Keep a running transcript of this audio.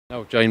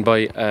Now joined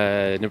by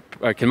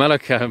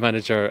Kilmallock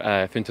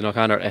manager Fintan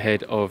O'Connor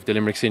ahead of the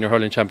Limerick Senior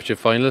Hurling Championship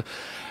final.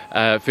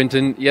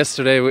 Fintan,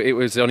 it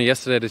was only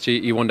yesterday that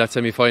you won that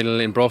semi-final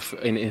in Bruff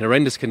in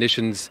horrendous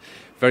conditions.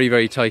 Very,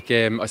 very tight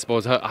game. I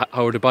suppose, how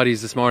are the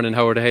bodies this morning?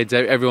 How are the heads?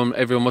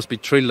 Everyone must be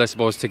thrilled, I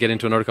suppose, to get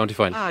into another county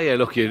final. Yeah,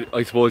 look,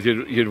 I suppose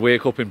you'd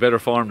wake up in better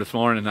form this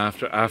morning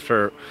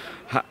after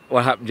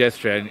what happened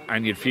yesterday,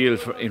 and you'd feel,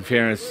 in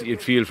fairness,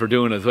 you'd feel for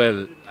doing as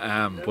well.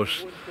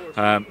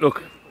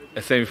 Look,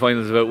 a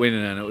semi-final is about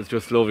winning, and it was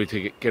just lovely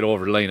to get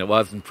over the line. It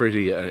wasn't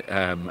pretty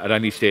at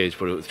any stage,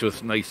 but it was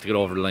just nice to get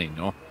over the line,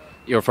 you know.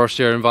 Your first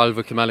year involved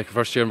with Kilmallock,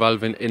 first year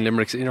involved in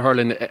Limerick Senior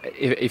Hurling.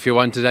 If you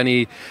wanted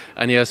any,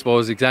 I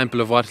suppose,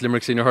 example of what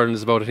Limerick Senior Hurling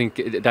is about, I think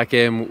that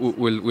game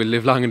will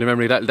live long in the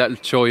memory. That'll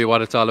show you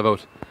what it's all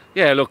about.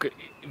 Yeah, look,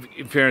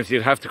 in fairness,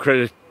 you'd have to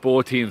credit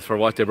both teams for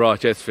what they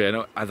brought yesterday.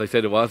 And as I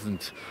said, it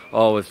wasn't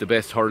always the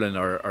best hurling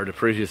or the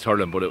prettiest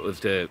hurling, but it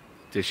was the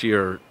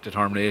sheer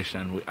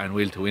determination and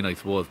will to win, I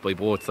suppose, by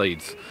both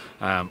sides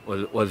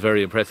was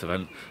very impressive.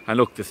 And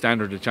look, the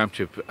standard of the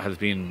championship has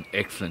been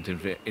excellent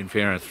in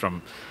fairness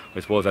from,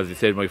 I suppose, as you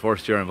said, my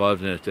first year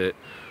involved in it.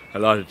 A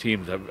lot of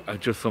teams have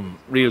just some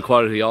real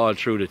quality all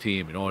through the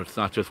team. You know, it's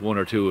not just one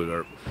or two.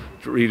 They're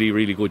really,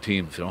 really good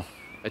teams, you know.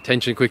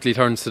 Attention quickly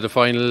turns to the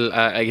final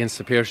against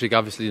the Piarsaigh.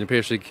 Obviously, the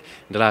Piarsaigh in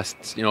the last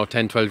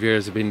 10-12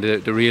 years have been the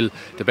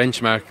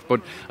benchmark. But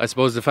I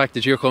suppose the fact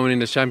that you're coming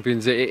in as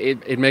champions,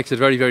 it makes it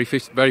very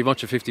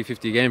much a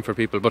 50-50 game for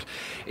people. But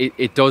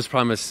it does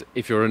promise,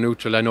 if you're a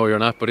neutral, I know you're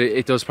not, but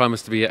it does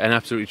promise to be an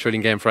absolutely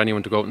thrilling game for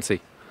anyone to go out and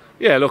see.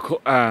 Yeah,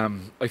 look, I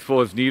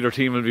suppose neither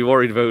team will be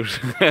worried about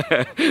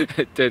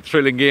the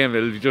thrilling game.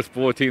 It'll be just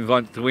both teams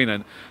wanting to win.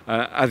 And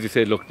as you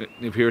said, look,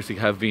 Na Piarsaigh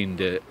have been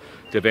the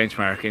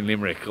benchmark in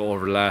Limerick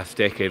over the last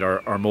decade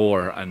or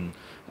more. And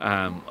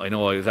I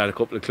know I was at a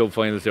couple of club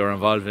finals they were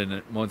involved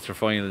in, Munster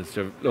finals.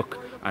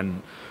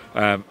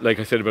 Like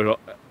I said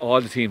about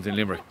all the teams in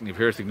Limerick, Na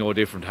Piarsaigh no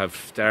different, have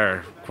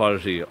star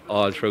quality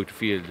all throughout the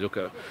field. Look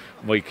at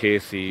Mike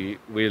Casey,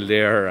 Will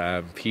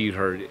there,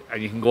 Peter,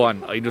 and you can go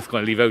on. I'm just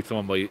going to leave out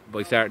someone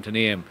by starting to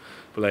name.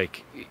 But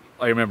like,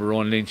 I remember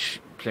Ron Lynch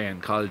playing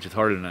college at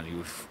hurling, and he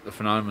was a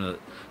phenomenal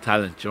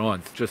talent. You know,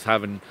 and just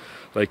having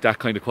like that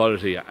kind of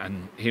quality,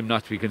 and him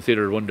not to be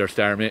considered one of their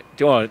star mates.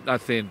 You know, not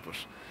saying, but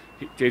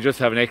they just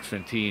have an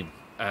excellent team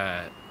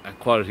and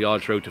quality all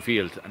throughout the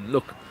field. And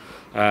look,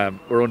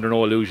 we're under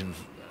no illusions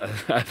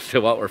as to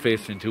what we're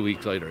facing in 2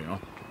 weeks either, you know.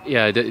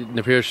 Yeah, the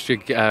Na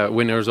Piarsaigh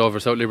winners over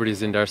South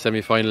Liberties in their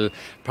semi-final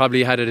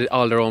probably had it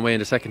all their own way in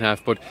the second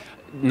half, but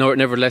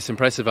nevertheless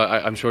impressive.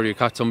 I'm sure you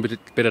caught some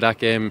bit of that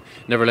game.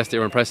 Nevertheless, they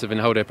were impressive in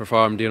how they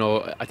performed. You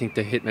know, I think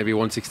they hit maybe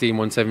 116,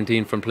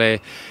 117 from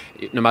play.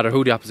 No matter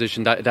who the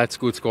opposition, that's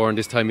good scoring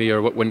this time of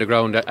year when the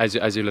ground, as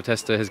you'll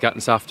attest to, has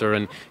gotten softer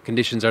and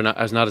conditions are not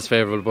as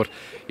favourable. But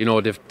you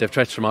know, they've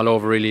threats from all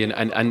over really,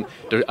 and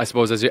I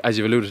suppose as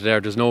you've alluded to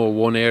there's no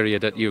one area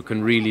that you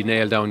can really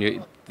nail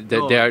down.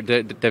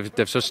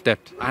 They've such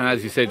depth. And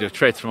as you said, they've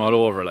threats from all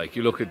over. Like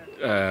you look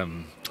at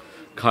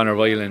Conor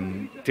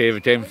Whelan,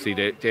 David Dempsey,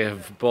 they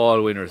have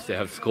ball winners, they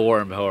have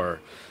scoring power,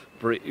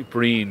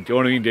 Breen, do you know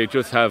what I mean? They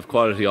just have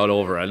quality all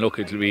over. And look,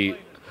 it'll be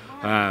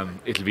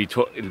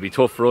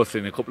tough for us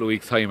in a couple of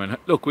weeks' time. And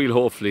look, we'll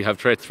hopefully have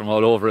threats from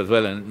all over as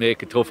well and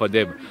make it tough on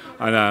them.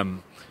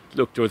 And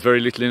look, there was very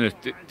little in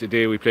it the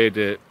day we played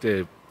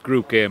the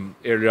group game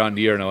earlier on in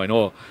the year. Now I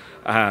know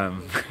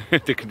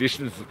the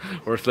conditions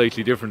were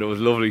slightly different. It was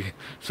lovely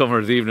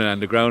summer's evening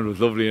and the ground was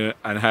lovely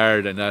and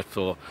hard and that,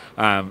 so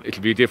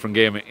it'll be a different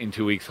game in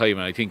 2 weeks' time,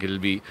 and I think it'll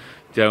be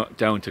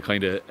down to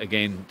kind of,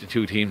 again, the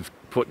two teams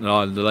putting it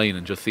all on the line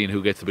and just seeing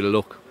who gets a bit of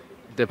luck.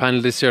 The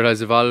panel this year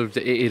has evolved.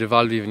 It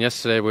evolved even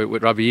yesterday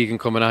with Robbie Egan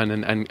coming on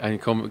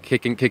and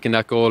kicking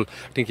that goal.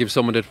 I think he was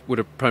someone that would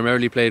have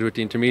primarily played with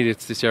the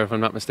intermediates this year, if I'm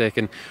not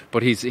mistaken.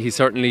 But he's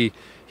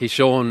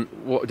shown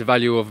the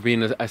value of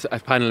being a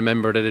panel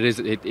member. That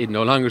it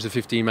no longer is a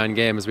 15-man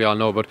game, as we all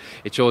know, but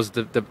it shows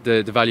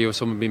the value of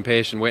someone being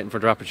patient, waiting for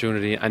their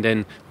opportunity, and then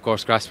of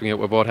course grasping it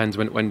with both hands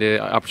when the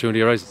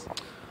opportunity arises.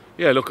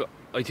 Yeah, look,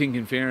 I think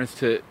in fairness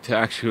to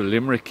actual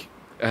Limerick,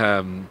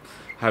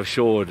 have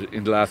showed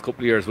in the last couple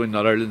of years winning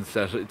All Irelands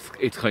that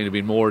it's kind of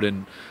been more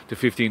than the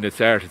 15 that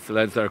start. It's the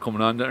lads that are coming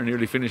on that are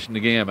nearly finishing the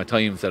game at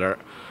times, that are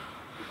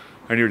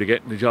nearly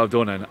getting the job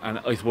done, and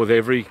I suppose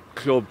every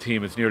club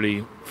team is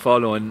nearly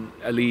following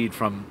a lead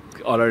from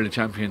All Ireland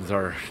champions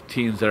or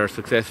teams that are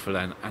successful,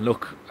 and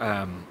look,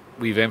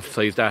 we've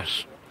emphasised that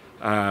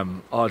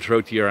all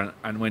throughout the year,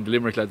 and when the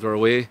Limerick lads were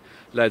away,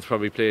 lads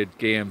probably played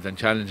games and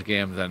challenge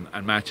games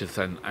and matches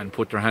and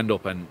put their hand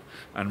up, and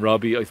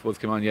Robbie, I suppose,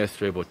 came on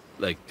yesterday, but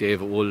like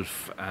David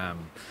Wolfe,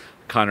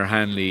 Conor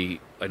Hanley,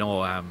 I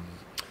know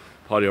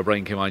Paddy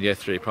O'Brien came on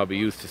yesterday, probably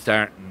used to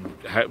start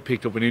and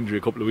picked up an injury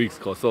a couple of weeks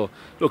ago. So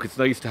look, it's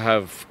nice to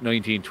have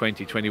 19,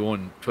 20,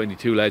 21,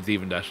 22 lads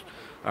even that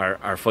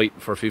are fighting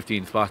for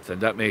 15 spots,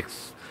 and that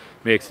makes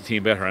the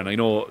team better. And I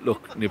know,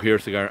 look, Na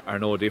Piarsaigh are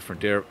no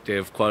different. They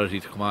have quality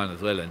to come on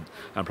as well and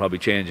probably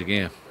change a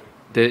game.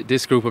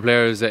 this group of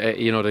players,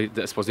 you know,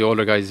 I suppose the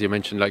older guys you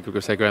mentioned, like we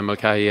could say Graham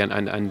Mulcahy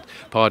and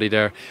Paddy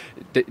there,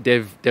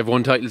 they've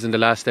won titles in the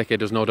last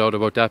decade, there's no doubt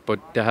about that,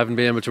 but they haven't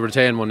been able to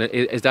retain one.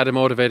 Is that a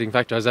motivating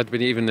factor? Has that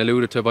been even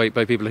alluded to by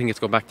people? I think it's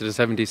gone back to the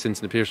 70s since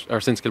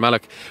since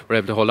Kilmallock were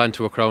able to hold on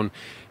to a crown.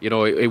 You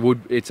know,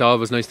 it's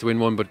always nice to win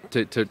one, but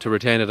to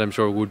retain it, I'm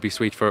sure would be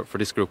sweet for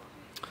this group.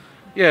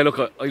 Yeah, look,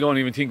 I don't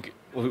even think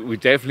we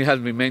definitely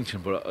hasn't been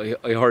mentioned, but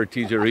I heard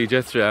TJ Reid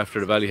yesterday after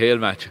the Ballyhale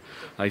match.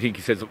 I think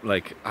he said something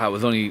like, it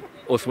was only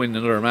us winning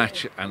another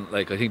match, and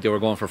like I think they were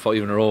going for 5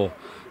 in a row.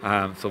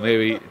 So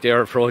maybe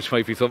their approach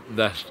might be something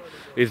that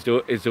is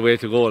the way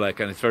to go. Like,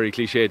 and it's very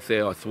cliche to say,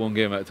 it's one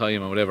game at a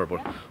time and whatever.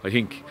 But I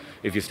think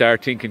if you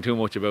start thinking too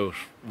much about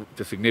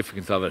the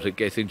significance of it, it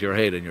gets into your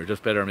head, and you're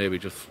just better maybe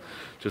just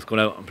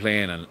going out and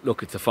playing. And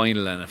look, it's a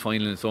final, and a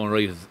final in its own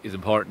right is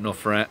important enough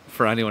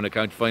for anyone. A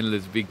county final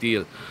is a big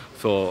deal.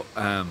 So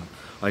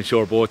I'm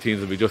sure both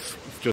teams will be just